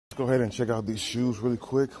Let's go ahead and check out these shoes really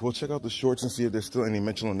quick. We'll check out the shorts and see if there's still any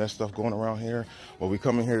Mitchell and Ness stuff going around here. Well, we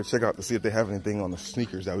come in here to check out to see if they have anything on the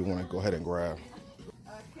sneakers that we want to go ahead and grab.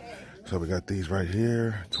 So we got these right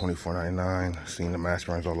here, $24.99. Seeing the mask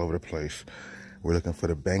runs all over the place. We're looking for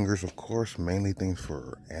the bangers, of course, mainly things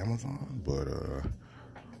for Amazon, but we're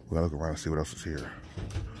gonna look around and see what else is here.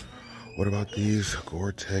 What about these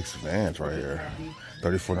Gore-Tex Vans right here?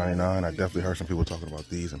 $34.99. I definitely heard some people talking about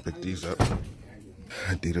these and picked these up.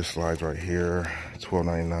 Adidas slides right here,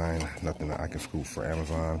 $12.99. Nothing that I can scoop for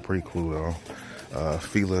Amazon. Pretty cool though.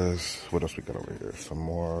 Fila's. What else we got over here? Some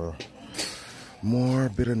more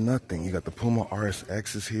bit of nothing. You got the Puma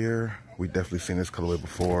RSXs here. We definitely seen this colorway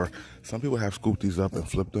before. Some people have scooped these up and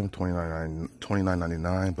flipped them,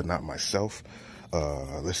 $29.99, but not myself.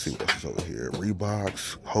 Let's see what else is over here.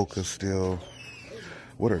 Reeboks, Hoka still.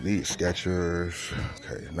 What are these? Skechers.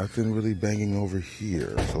 Okay, nothing really banging over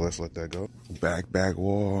here, so let's let that go. Back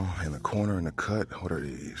wall in the corner in the cut. What are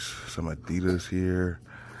these? Some Adidas here.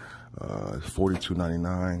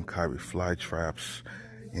 $42.99. Kyrie fly traps.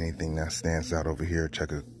 Anything that stands out over here.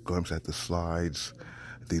 Check a glimpse at the slides.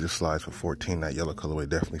 Adidas slides for $14. That yellow colorway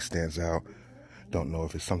definitely stands out. Don't know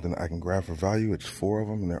if it's something that I can grab for value. It's 4 of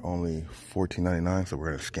them and they're only $14.99. So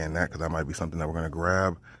we're gonna scan that because that might be something that we're gonna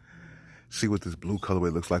grab. See what this blue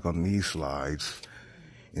colorway looks like on these slides.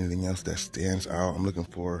 Anything else that stands out? I'm looking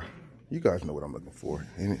for, you guys know what I'm looking for.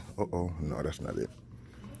 No, that's not it.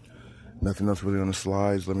 Nothing else really on the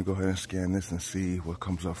slides. Let me go ahead and scan this and see what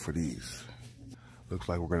comes up for these. Looks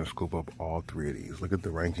like we're gonna scoop up all 3 of these. Look at the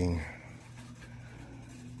ranking.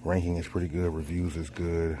 Ranking is pretty good, reviews is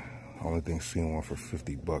good. Only thing seen one for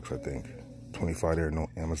 50 bucks, I think. 25 there, no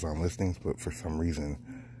Amazon listings, but for some reason,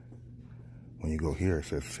 when you go here, it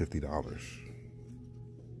says $50.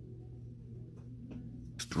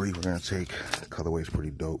 3 we're gonna take. The colorway's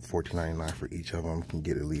pretty dope. $14.99 for each of them. Can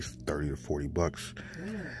get at least 30 to 40 bucks.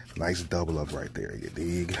 Nice double up right there, you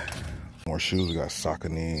dig? More shoes, we got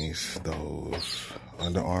Sauconys, those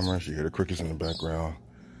Under Armours. You hear the crickets in the background.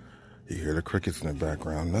 You hear the crickets in the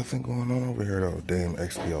background. Nothing going on over here though. Dame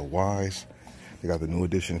XPLYs. They got the new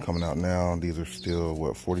edition coming out now. These are still,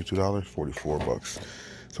 what, $42? 44 bucks.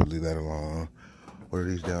 So leave that alone. What are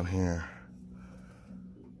these down here?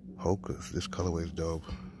 Hokas. This colorway is dope.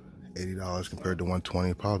 $80 compared to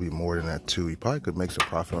 $120. Probably more than that too. You probably could make some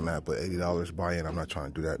profit on that, but $80 buy-in, I'm not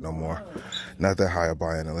trying to do that no more. Not that high a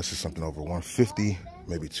buy-in unless it's something over $150,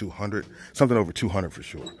 maybe $200. Something over $200 for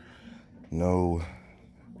sure. No.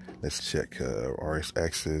 Let's check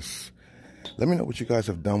RSXs. Let me know what you guys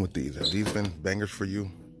have done with these. Have these been bangers for you?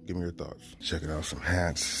 Give me your thoughts. Checking out some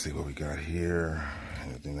hats. See what we got here.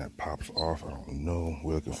 Anything that pops off, I don't know.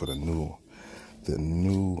 We're looking for the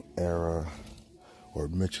new era or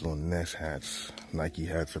Mitchell and Ness hats. Nike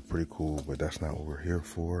hats are pretty cool, but that's not what we're here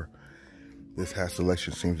for. This hat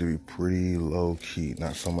selection seems to be pretty low key.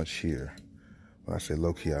 Not so much here. When I say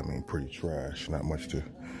low key, I mean pretty trash. Not much to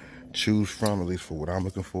choose from, at least for what I'm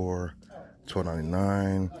looking for.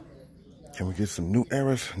 $12.99. Can we get some new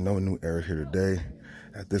eras? No new eras here today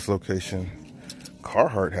at this location.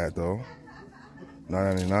 Carhartt hat though.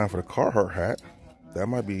 $9.99 for the Carhartt hat. That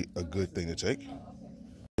might be a good thing to take.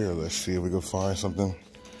 Here, let's see if we can find something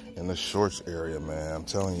in the shorts area, man. I'm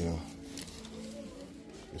telling you,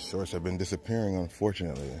 the shorts have been disappearing,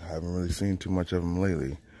 unfortunately. I haven't really seen too much of them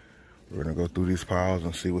lately. We're gonna go through these piles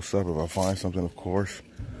and see what's up. If I find something, of course,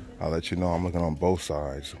 I'll let you know. I'm looking on both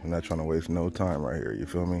sides. We're not trying to waste no time right here, you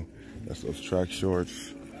feel me? That's those track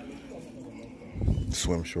shorts.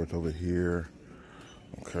 Swim shorts over here.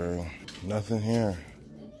 Okay, nothing here.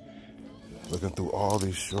 Looking through all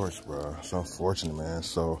these shorts, bro. It's unfortunate, man.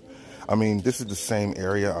 So, I mean, this is the same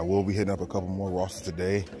area. I will be hitting up a couple more Rosses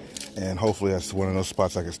today. And hopefully that's one of those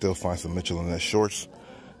spots I can still find some Mitchell and Ness shorts.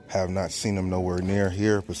 Have not seen them nowhere near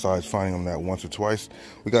here besides finding them that once or twice.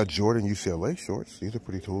 We got Jordan UCLA shorts. These are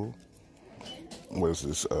pretty cool. What is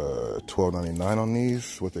this? $12.99 on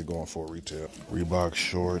these. What they going for retail? Reebok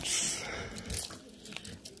shorts.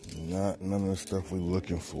 None of the stuff we're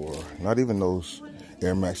looking for. Not even those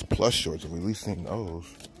Air Max Plus shorts. Have we at least seen those?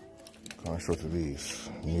 What kind of shorts are these?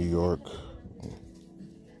 New York.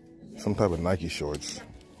 Some type of Nike shorts.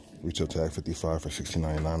 Retail tag 55 for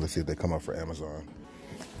 $16.99. Let's see if they come up for Amazon.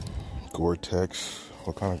 Gore-Tex.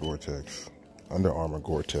 What kind of Gore-Tex? Under Armour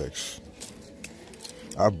Gore-Tex.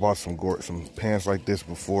 I've bought some pants like this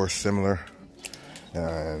before, similar,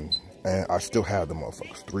 and I still have them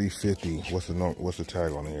motherfuckers. $350. What's the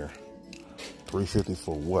tag on here? $350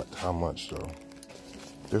 for what? How much though?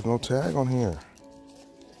 There's no tag on here.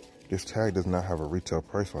 This tag does not have a retail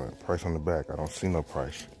price on it. Price on the back. I don't see no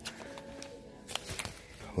price.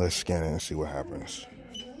 Let's scan it and see what happens.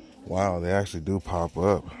 Wow, they actually do pop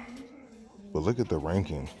up. But look at the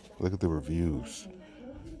ranking. Look at the reviews.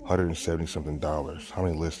 $170 something. How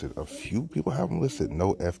many listed? A few people have them listed.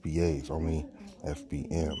 No FBAs, only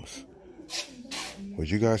FBMs. Would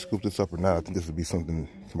you guys scoop this up or not? I think this would be something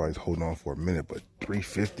somebody's holding on for a minute, but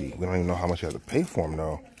 $350. We don't even know how much you have to pay for them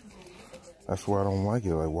though. That's where I don't like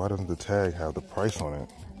it. Like, why doesn't the tag have the price on it?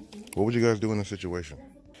 What would you guys do in this situation?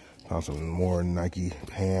 Found some more Nike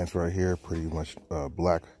pants right here. Pretty much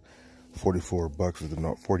black. $44 is the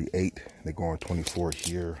note. 48. They go on 24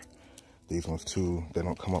 here. These ones too. They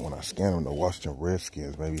don't come up when I scan them. The Washington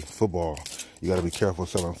Redskins, maybe football. You got to be careful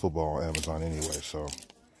selling football on Amazon anyway. So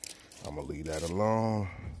I'm gonna leave that alone.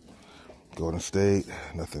 Golden State.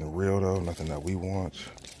 Nothing real though. Nothing that we want.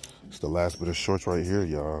 It's the last bit of shorts right here,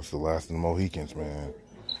 y'all. It's the last of the Mohicans, man.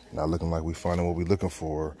 Not looking like we finding what we're looking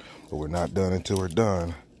for, but we're not done until we're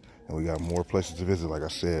done. And we got more places to visit. Like I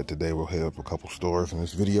said, today we'll hit up a couple stores in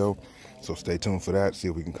this video. So stay tuned for that. See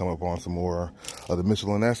if we can come up on some more of the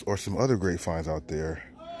Michelin-esque or some other great finds out there.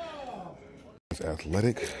 It's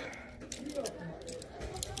athletic.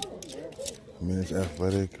 Men's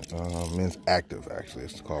athletic. Men's active, actually.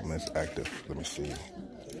 It's called men's active. Let me see.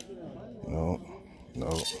 No.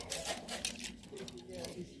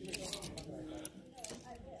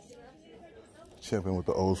 Champion with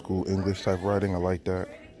the old school English type writing. I like that.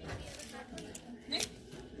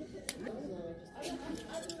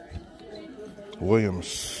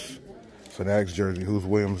 Williams. Fanatics jersey. Who's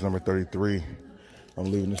Williams? Number 33.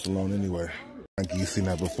 I'm leaving this alone anyway. Nike, you've seen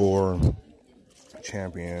that before.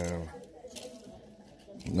 Champion.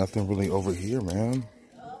 Nothing really over here, man.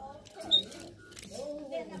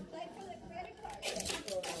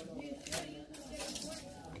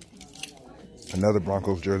 Another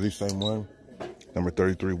Broncos jersey, same one. Number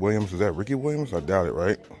 33 Williams. Is that Ricky Williams? I doubt it,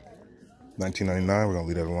 right? 1999. We're gonna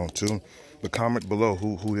leave that alone too. But comment below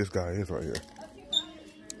who this guy is right here.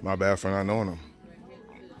 My bad for not knowing him.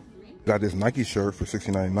 Got this Nike shirt for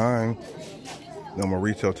 $16.99. Then my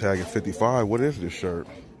retail tag is $55. What is this shirt?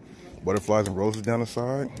 Butterflies and roses down the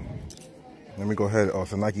side. Let me go ahead. Oh,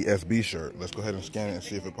 it's a Nike SB shirt. Let's go ahead and scan it and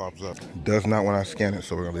see if it pops up. Does not when I scan it,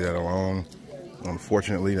 so we're gonna leave that alone.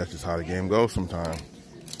 Unfortunately, that's just how the game goes sometimes.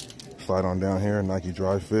 Slide on down here, Nike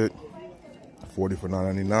Dry Fit. 40 for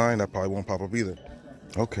 $9.99. That probably won't pop up either.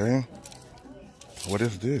 Okay. What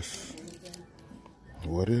is this?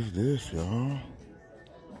 What is this, y'all?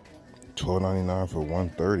 $12.99 for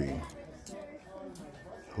 $130.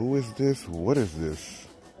 Who is this? What is this?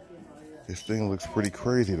 This thing looks pretty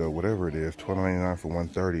crazy though, whatever it is. $12.99 for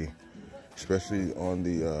 $130. Especially on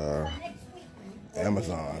the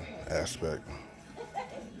Amazon aspect.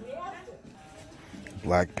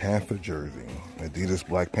 Black Panther jersey. Adidas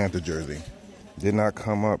Black Panther jersey. Did not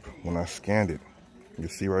come up when I scanned it. You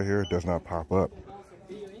see right here, it does not pop up.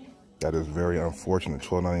 That is very unfortunate.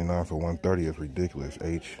 $12.99 for $130 is ridiculous.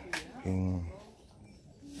 Does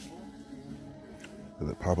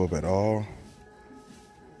it pop up at all?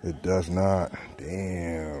 It does not.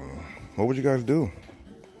 Damn. What would you guys do?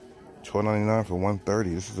 $12.99 for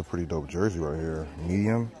 $130. This is a pretty dope jersey right here.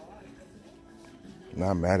 Medium.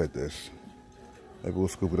 Not mad at this. Maybe we'll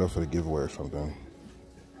scoop it up for the giveaway or something.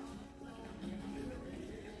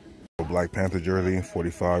 Black Panther jersey,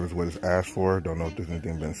 $45 is what it's asked for. Don't know if there's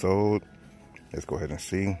anything been sold. Let's go ahead and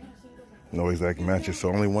see. No exact matches, so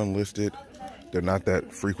only one listed. They're not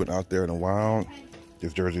that frequent out there in the wild.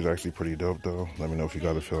 This jersey is actually pretty dope though. Let me know if you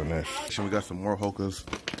guys are feeling this. We got some more Hokas.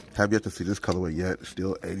 Have yet to see this colorway yet.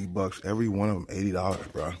 Still $80. Every one of them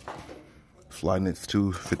 $80, bro. Sliding it's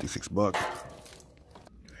to $56.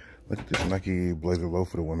 Look at this Nike Blazer Low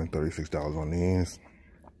for the women, $36 on these.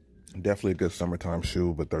 Definitely a good summertime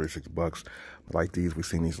shoe, but $36. I like these. We've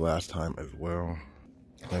seen these last time as well.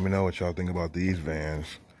 Let me know what y'all think about these Vans.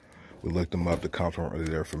 We looked them up. The comps weren't really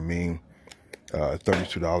there for me.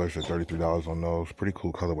 $32 or $33 on those. Pretty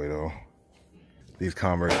cool colorway though. These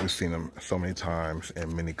Converse, we've seen them so many times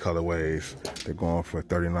in many colorways. They're going for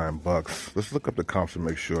 $39. Let's look up the comps to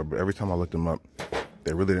make sure, but every time I looked them up,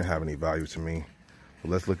 they really didn't have any value to me.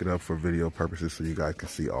 But let's look it up for video purposes so you guys can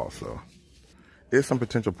see also. There's some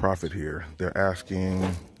potential profit here. They're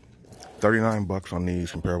asking $39 on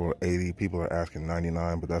these, comparable to 80. People are asking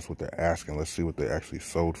 $99, but that's what they're asking. Let's see what they actually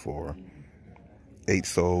sold for. 8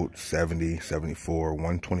 sold, 70, 74,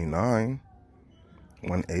 129,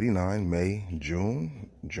 189, May,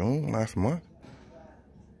 June last month.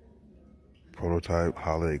 Prototype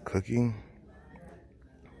holiday cookie.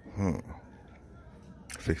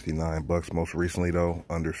 $69 most recently though,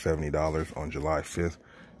 under $70 on July 5th.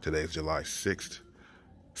 Today's July 6th.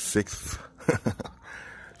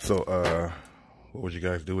 So, what would you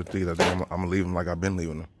guys do with these? I think I'm gonna leave them like I've been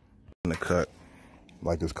leaving them. in the cut.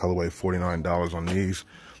 Like this colorway, $49 on these.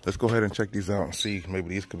 Let's go ahead and check these out and see. Maybe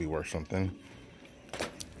these could be worth something.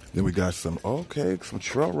 Then we got some, okay, some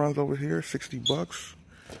trail runs over here, 60 bucks.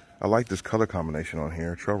 I like this color combination on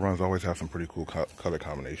here. Trail runs always have some pretty cool color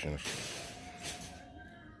combinations.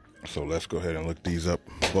 So let's go ahead and look these up.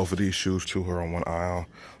 Both of these shoes too are on one aisle.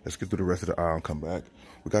 Let's get through the rest of the aisle and come back.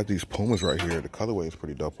 We got these Pumas right here. The colorway is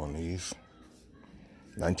pretty dope on these.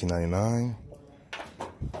 $19.99.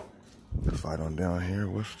 Slide on down here.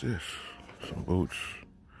 What's this? Some boots.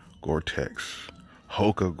 Gore-Tex.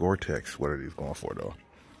 Hoka Gore-Tex. What are these going for though?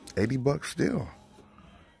 80 bucks still.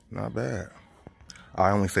 Not bad.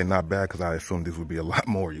 I only say not bad because I assume these would be a lot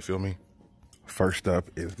more. You feel me? First up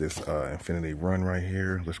is this Infinity Run right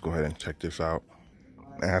here. Let's go ahead and check this out.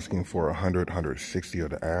 Asking for 100, 160 of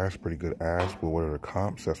the ass. Pretty good ass. But what are the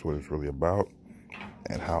comps? That's what it's really about.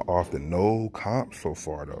 And how often? No comps so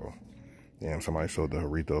far though. Damn, somebody sold the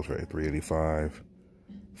Doritos for $385,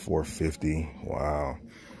 $450. Wow.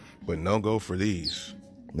 But no go for these.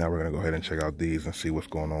 Now we're gonna go ahead and check out these and see what's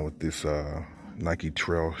going on with this Nike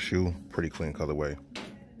Trail shoe. Pretty clean colorway.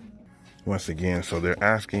 Once again, so they're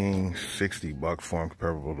asking 60 bucks for them,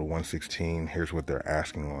 comparable to 116. Here's what they're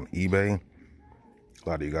asking on eBay. A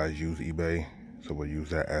lot of you guys use eBay, so we'll use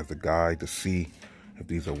that as a guide to see if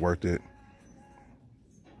these are worth it.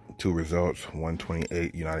 Two results,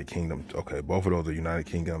 128 United Kingdom. Okay, both of those are United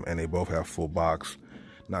Kingdom, and they both have full box.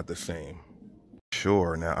 Not the same.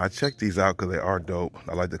 Sure, now I checked these out because they are dope.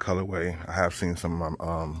 I like the colorway. I have seen some of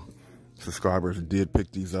my subscribers did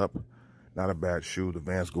pick these up. Not a bad shoe. The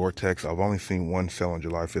Vans Gore-Tex. I've only seen one sell on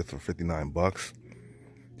July 5th for 59 bucks.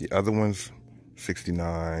 The other ones,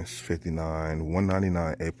 69, 59,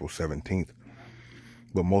 199 April 17th.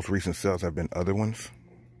 But most recent sales have been other ones.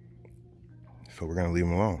 So we're gonna leave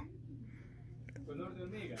them alone.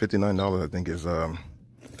 $59 I think is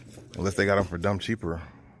unless they got them for dumb cheaper.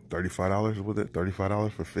 $35 with it.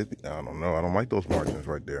 $35 for 50. I don't know. I don't like those margins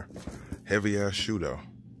right there. Heavy ass shoe though.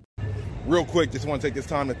 Real quick, just want to take this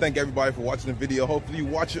time to thank everybody for watching the video. Hopefully you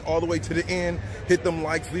watch it all the way to the end. Hit them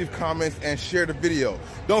likes, leave comments, and share the video.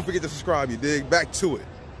 Don't forget to subscribe, you dig? Back to it.